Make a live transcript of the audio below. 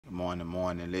Morning,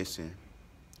 morning. Listen,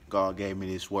 God gave me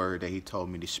this word that He told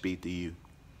me to speak to you.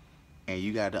 And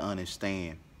you got to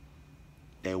understand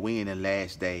that we in the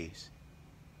last days.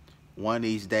 One of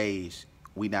these days,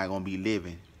 we not going to be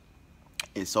living.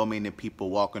 And so many people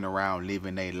walking around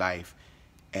living their life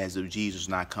as if Jesus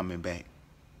not coming back.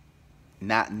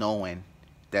 Not knowing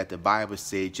that the Bible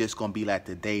said just going to be like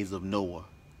the days of Noah.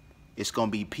 It's going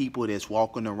to be people that's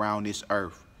walking around this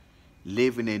earth,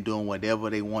 living and doing whatever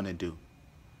they want to do.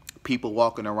 People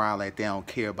walking around like they don't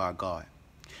care about God.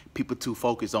 People too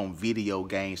focused on video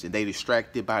games and they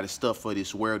distracted by the stuff of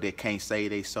this world that can't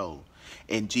save their soul.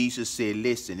 And Jesus said,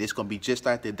 listen, it's going to be just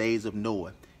like the days of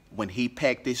Noah when he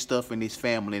packed his stuff and his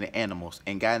family and the animals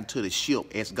and got into the ship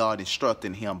as God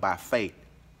instructed him by faith.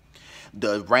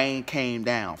 The rain came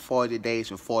down 40 days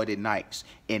and 40 nights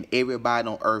and everybody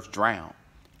on earth drowned.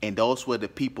 And those were the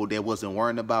people that wasn't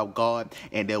worrying about God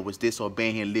and that was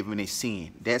disobeying Him, living in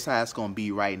sin. That's how it's going to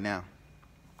be right now.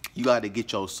 You got to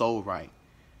get your soul right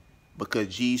because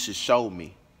Jesus showed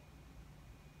me.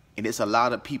 And it's a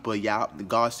lot of people, y'all,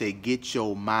 God said, get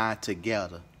your mind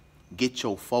together. Get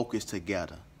your focus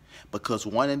together. Because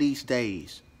one of these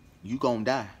days, you're going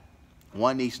to die.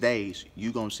 One of these days,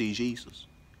 you're going to see Jesus.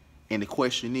 And the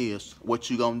question is, what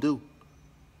you going to do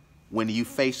when you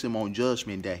face Him on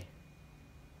Judgment Day?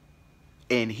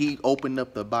 And He opened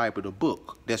up the Bible, the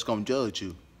book that's going to judge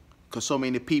you. Because so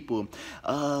many people,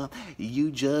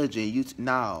 you judging.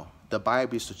 No, the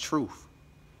Bible is the truth.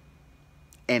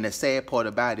 And the sad part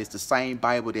about it is the same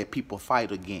Bible that people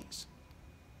fight against.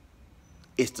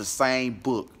 It's the same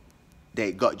book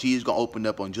that Jesus is going to open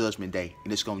up on Judgment Day.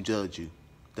 And it's going to judge you.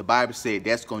 The Bible said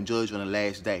that's going to judge you on the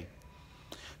last day.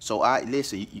 So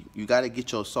listen, you got to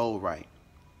get your soul right.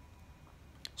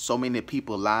 So many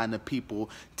people lying to people,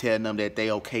 telling them that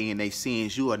they okay in their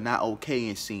sins. You are not okay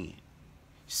in sin.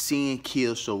 Sin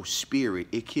kills your spirit.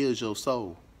 It kills your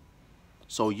soul.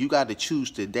 So you got to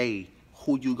choose today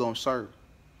who you going to serve.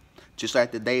 Just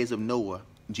like the days of Noah,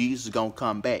 Jesus is going to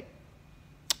come back.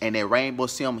 And that rainbow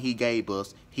symbol He gave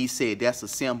us, He said that's a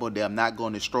symbol that I'm not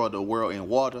going to destroy the world in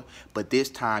water, but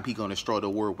this time He's going to destroy the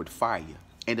world with fire.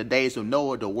 In the days of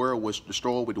Noah, the world was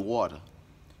destroyed with water.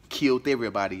 Killed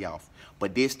everybody off.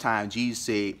 But this time, Jesus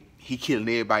said He killing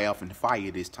everybody off in the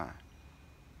fire this time.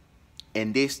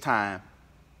 And this time,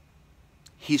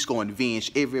 He's going to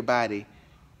avenge everybody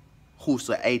who's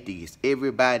an atheist.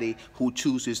 Everybody who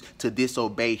chooses to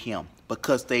disobey Him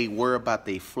because they worry about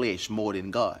their flesh more than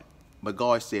God. But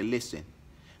God said, listen.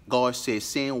 God said,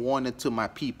 send warning to my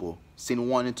people. Send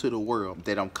warning to the world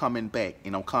that I'm coming back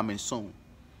and I'm coming soon.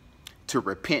 To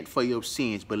repent for your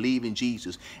sins, believe in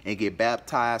Jesus, and get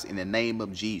baptized in the name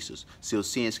of Jesus so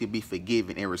sins can be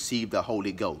forgiven and receive the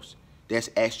Holy Ghost. That's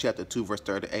Acts chapter 2, verse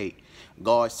 38.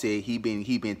 God said He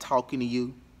been talking to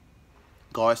you.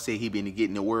 God said He been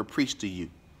getting the word preached to you.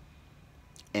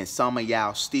 And some of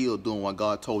y'all still doing what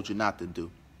God told you not to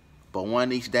do. But one of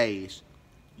these days,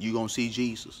 you're going to see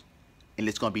Jesus. And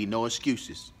it's going to be no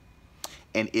excuses.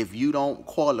 And if you don't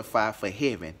qualify for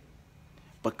heaven,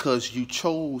 because you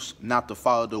chose not to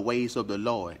follow the ways of the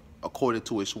Lord according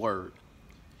to His word,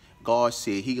 God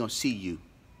said He going to see you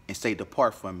and say,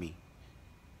 depart from me.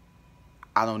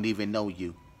 I don't even know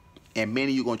you. And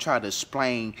many of you going to try to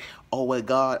explain, oh, well,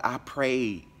 God, I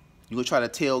prayed. You're going to try to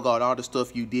tell God all the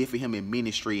stuff you did for Him in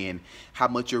ministry and how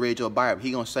much you read your Bible.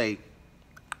 He going to say,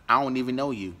 I don't even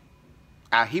know you.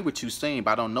 I hear what you're saying,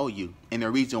 but I don't know you. And the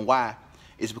reason why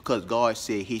is because God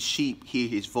said His sheep hear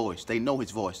His voice. They know His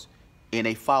voice. And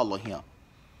they follow Him.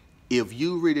 If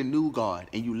you really knew God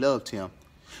and you loved Him,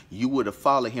 you would have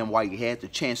followed Him while you had the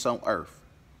chance on earth.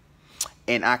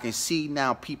 And I can see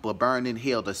now people burning in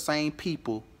hell, the same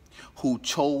people who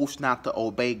chose not to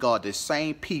obey God, the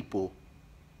same people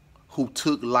who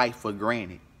took life for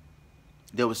granted.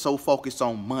 They were so focused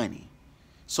on money,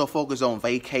 so focused on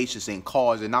vacations and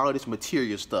cars and all this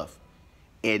material stuff.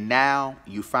 And now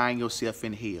you find yourself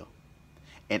in hell.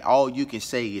 And all you can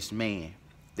say is, man,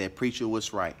 that preacher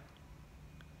was right.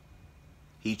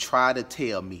 He tried to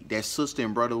tell me that sister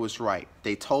and brother was right.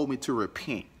 They told me to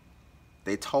repent.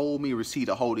 They told me to receive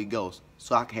the Holy Ghost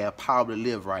so I can have power to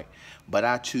live right. But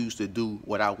I choose to do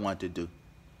what I want to do.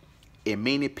 And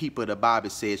many people, the Bible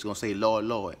says, going to say, Lord,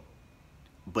 Lord.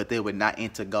 But they would not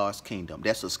enter God's kingdom.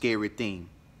 That's a scary thing.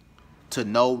 To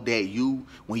know that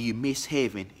when you miss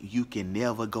heaven, you can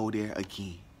never go there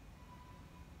again.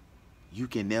 You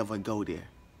can never go there.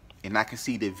 And I can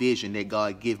see the vision that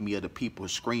God gave me of the people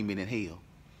screaming in hell.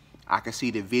 I can see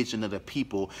the vision of the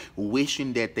people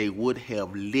wishing that they would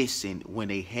have listened when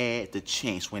they had the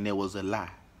chance, when there was a lie.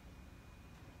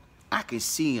 I can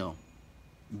see them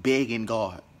begging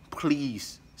God,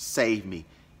 please save me.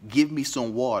 Give me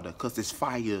some water because this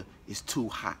fire is too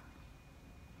hot.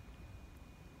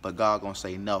 But God gonna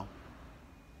say no,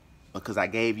 because I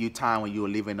gave you time when you were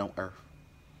living on earth,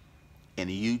 and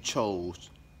you chose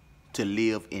to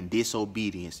live in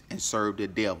disobedience and serve the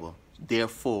devil.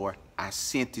 Therefore, I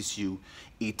sentence you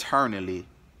eternally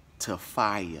to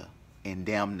fire and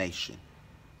damnation.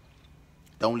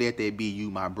 Don't let that be you,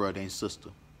 my brother and sister.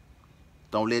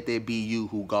 Don't let that be you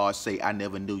who God say, I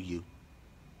never knew you.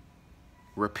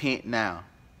 Repent now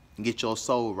and get your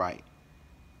soul right,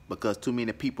 because too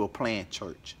many people are playing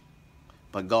church.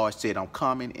 But God said, I'm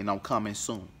coming, and I'm coming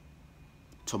soon.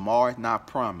 Tomorrow is not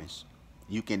promised.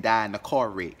 You can die in a car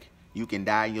wreck. You can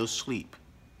die in your sleep.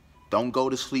 Don't go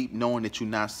to sleep knowing that you're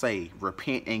not saved.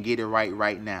 Repent and get it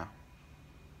right now.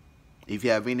 If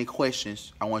you have any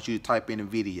questions, I want you to type in the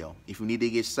video. If you need to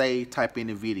get saved, type in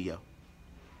the video.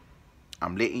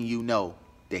 I'm letting you know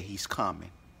that he's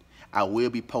coming. I will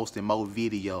be posting more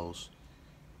videos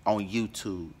on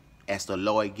YouTube as the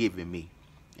Lord giving me.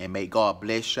 And may God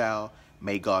bless y'all.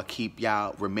 May God keep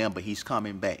y'all. Remember, he's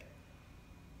coming back.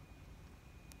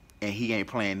 And he ain't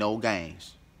playing no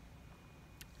games.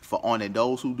 For only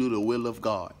those who do the will of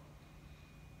God,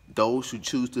 those who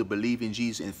choose to believe in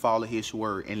Jesus and follow his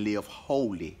word and live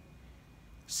holy,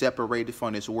 separated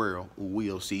from this world,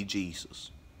 will see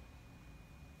Jesus.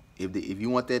 If you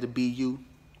want that to be you,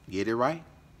 get it right.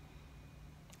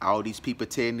 All these people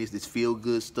telling this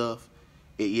feel-good stuff,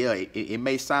 it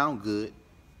may sound good,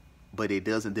 but it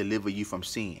doesn't deliver you from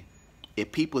sin.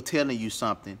 If people telling you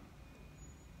something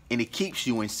and it keeps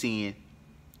you in sin,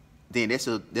 then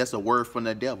that's a word from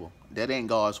the devil. That ain't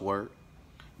God's word.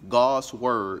 God's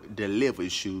word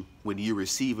delivers you when you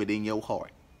receive it in your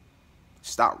heart.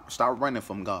 Stop running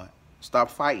from God.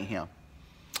 Stop fighting him.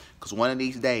 Because one of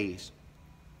these days,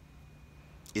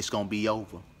 it's going to be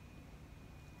over.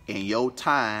 And your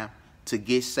time to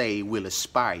get saved will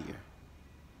expire.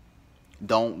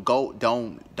 Don't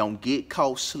get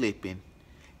caught slipping,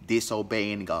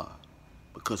 disobeying God.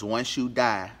 Because once you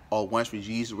die, or once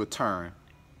Jesus returns,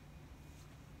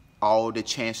 all the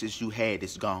chances you had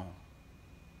is gone.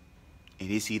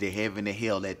 And it's either heaven or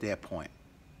hell at that point.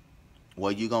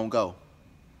 Where you gonna go?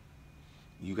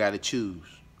 You gotta choose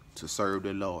to serve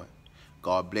the Lord.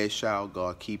 God bless y'all.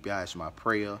 God keep y'all. It's my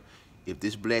prayer. If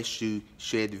this blessed you,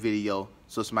 share the video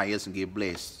so somebody else can get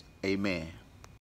blessed. Amen.